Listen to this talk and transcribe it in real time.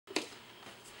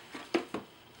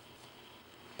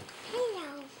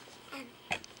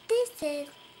This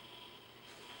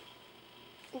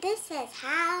is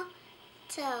how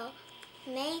to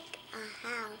make a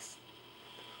house.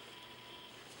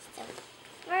 So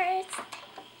first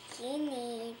you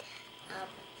need a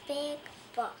big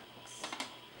box.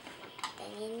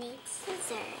 Then you need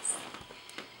scissors.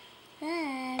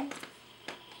 Then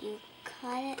you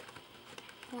cut it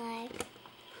like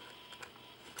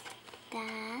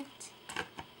that.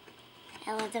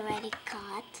 It was already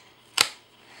cut.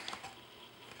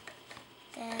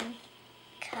 Then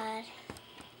cut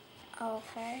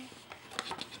over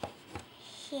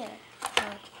here.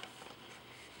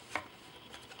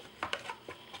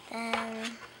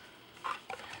 Then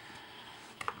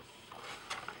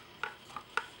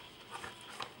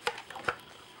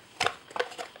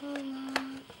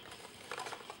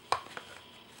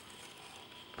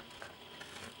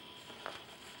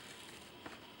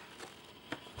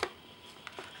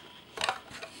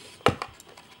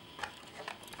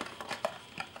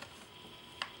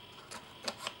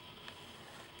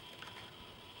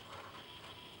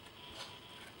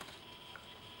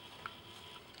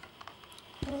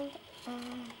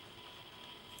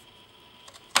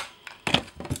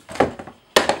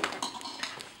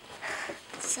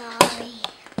sorry,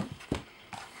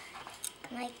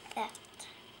 like that.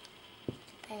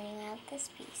 Then you have this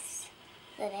piece.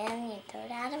 So then you throw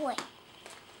that away.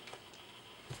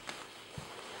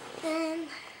 Then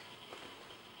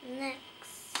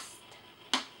next,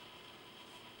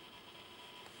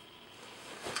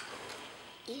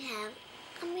 you have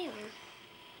a mirror.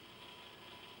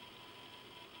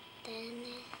 Then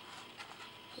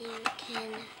you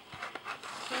can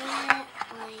put it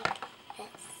like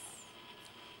this.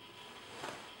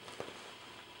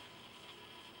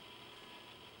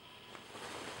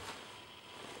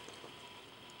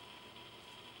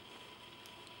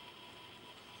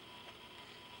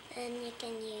 Then you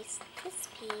can use this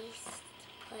piece to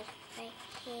put right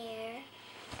here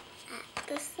at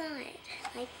the side,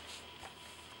 like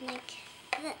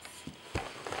this.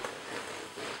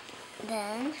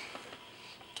 Then you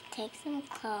can take some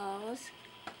clothes,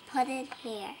 put it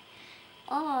here,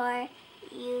 or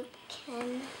you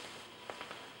can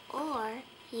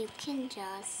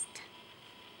just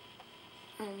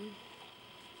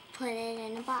put it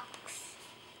in a box.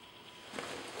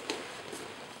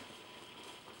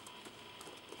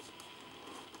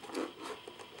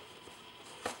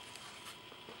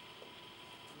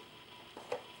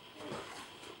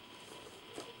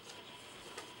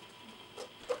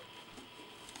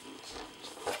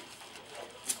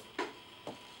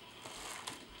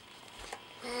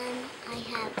 Then I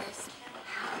have this.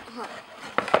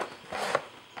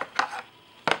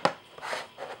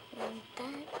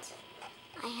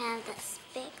 I have this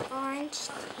big orange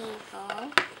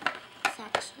table. It's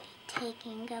actually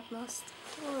taking up most of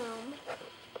the room.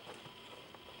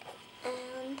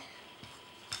 And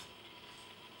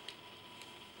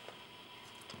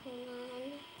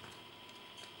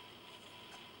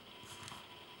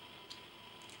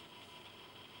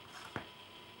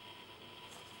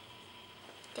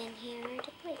then here are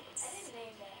the plates.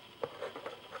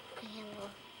 I have a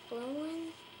blue one,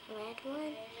 a red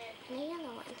one, and a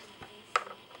yellow one.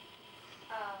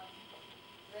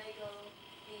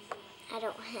 I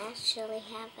don't actually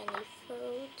have any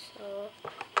food, so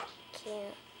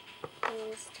can't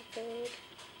use the food.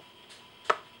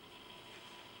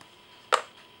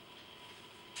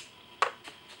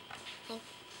 Like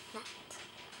that.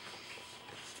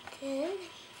 Then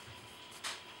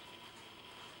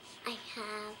I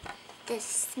have this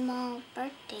small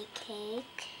birthday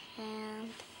cake,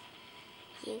 and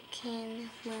you can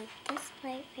move this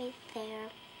plate right there,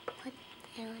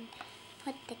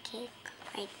 put the cake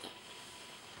right there.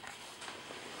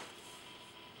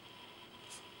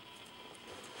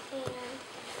 And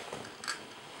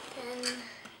then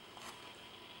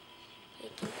you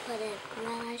can put a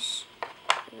brush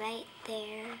right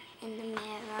there in the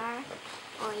mirror,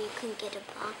 or you can get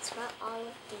a box for all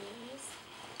of these.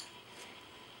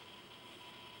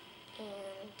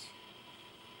 And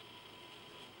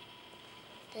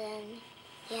then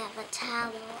you have a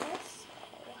towel.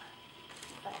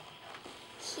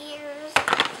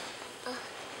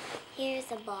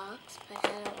 Here's a box, but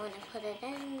I don't want to put it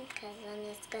in because then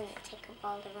it's going to take up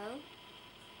all the room.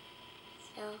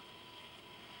 So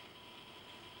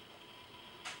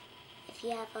if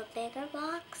you have a bigger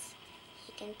box,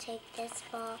 you can take this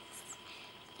box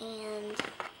and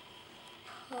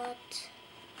put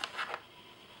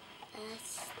the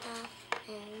stuff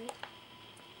in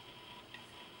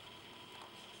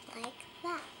like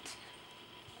that.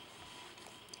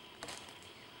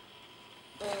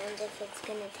 And if it's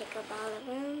going to take up all the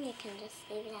room, you can just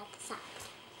leave it at the side.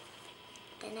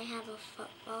 Then I have a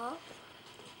football,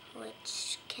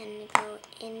 which can go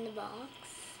in the box.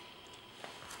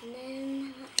 And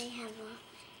then I have a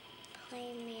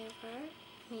play mirror,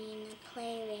 a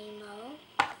play rainbow,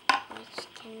 which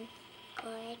can go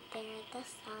right there at the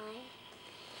side.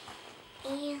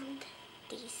 And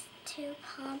these two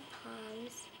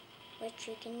pom-poms, which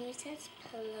you can use as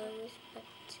pillows, but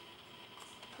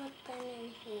put them in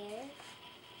here.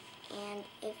 And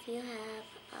if you know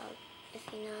how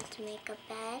to make a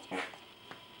bed.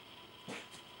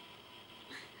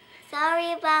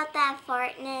 Sorry about that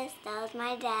fartness, that was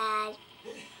my dad.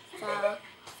 So,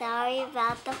 sorry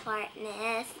about the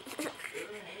fartness.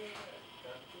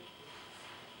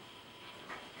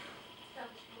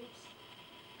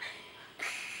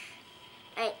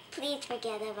 Alright, please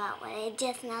forget about what I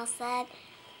just now said.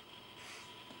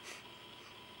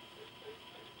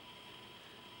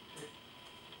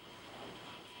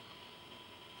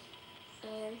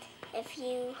 And if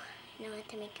you know how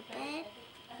to make a bed,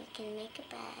 you can make a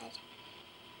bed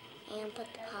and put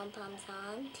the pom-poms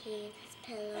on to use as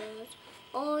pillows,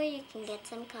 or you can get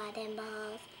some cotton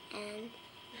balls and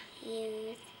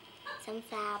use some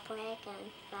fabric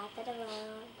and wrap it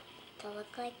around to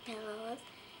look like pillows,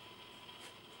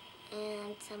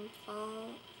 and some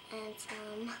foam and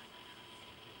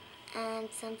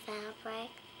some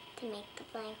fabric to make the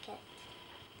blanket.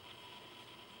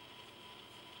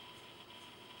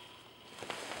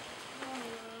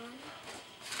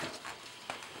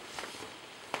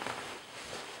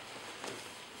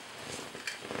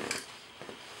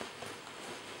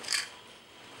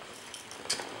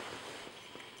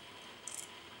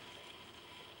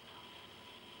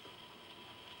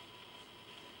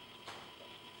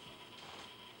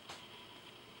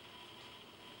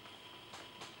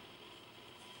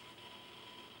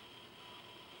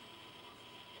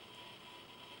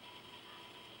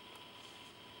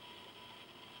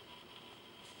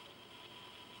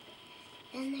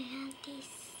 Then they have these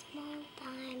small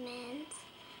diamonds,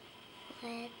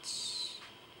 which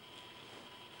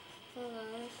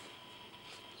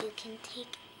you can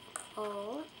take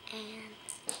gold and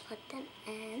put them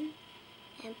in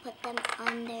and put them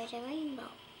under the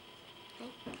rainbow,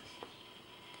 like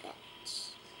that.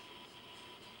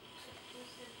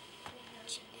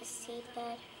 See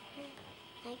better,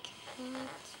 like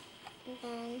that. And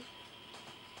then,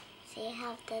 so you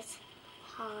have this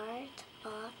heart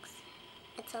box.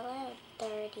 It's a little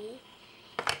dirty,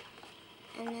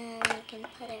 and then you can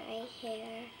put it right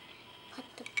here, put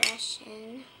the brush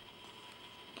in,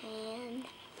 and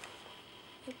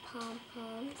the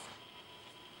pom-poms.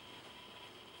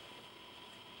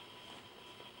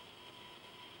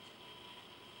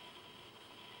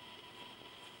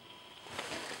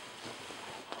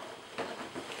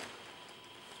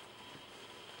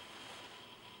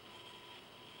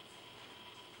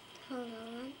 Hold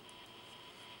on.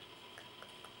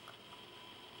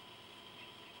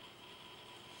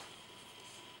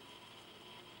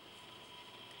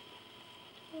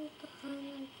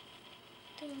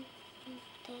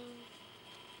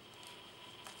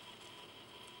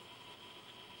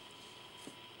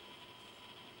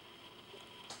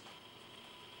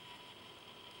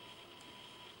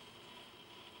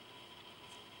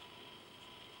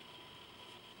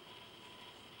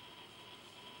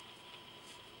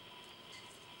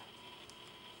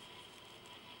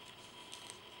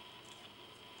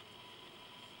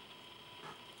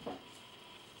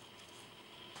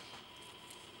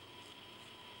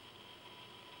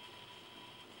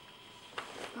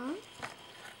 Huh?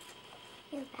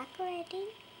 You're back already?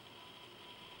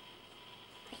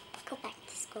 Wait, go back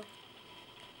to school.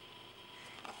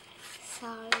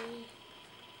 Sorry.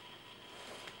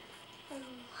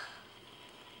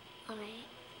 Alright.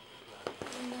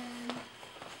 And then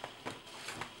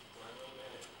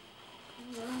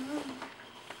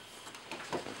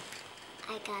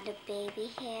I got a baby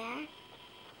here.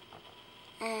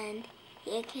 And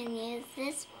you can use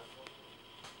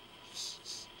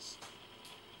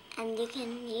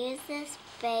this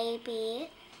baby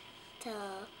to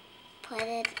put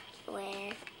it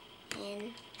where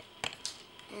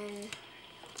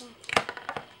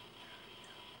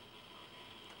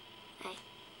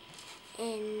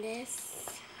in this,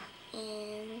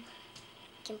 and you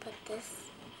can put this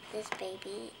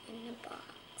baby in the box.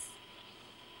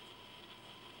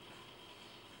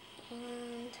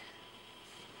 And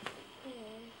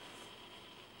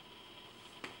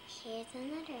here's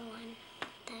another one,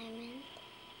 diamond,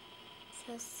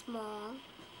 so small.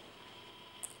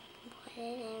 Put it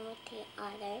in with the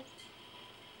others.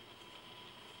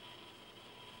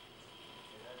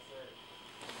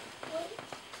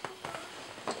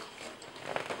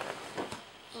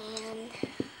 And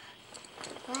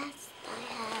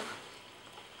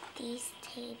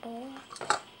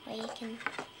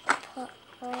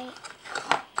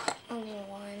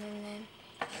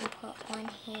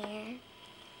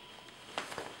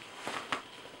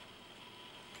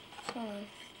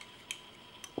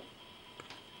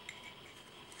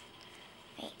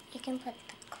can put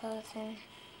the clothes in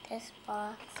this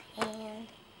box and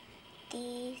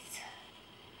these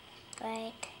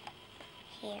right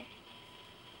here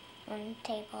on the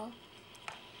table.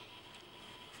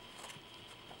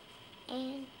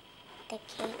 And the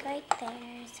cake right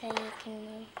there, so you can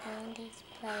move down these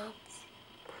plates.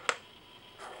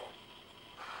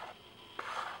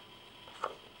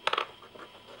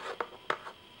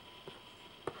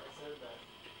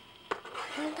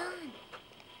 Hold on.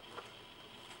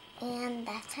 And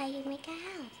that's how you make a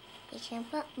house. You can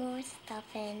put more stuff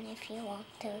in if you want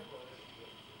to.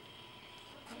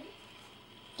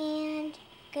 And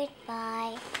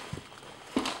goodbye.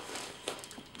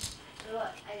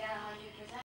 Look, I got 100%.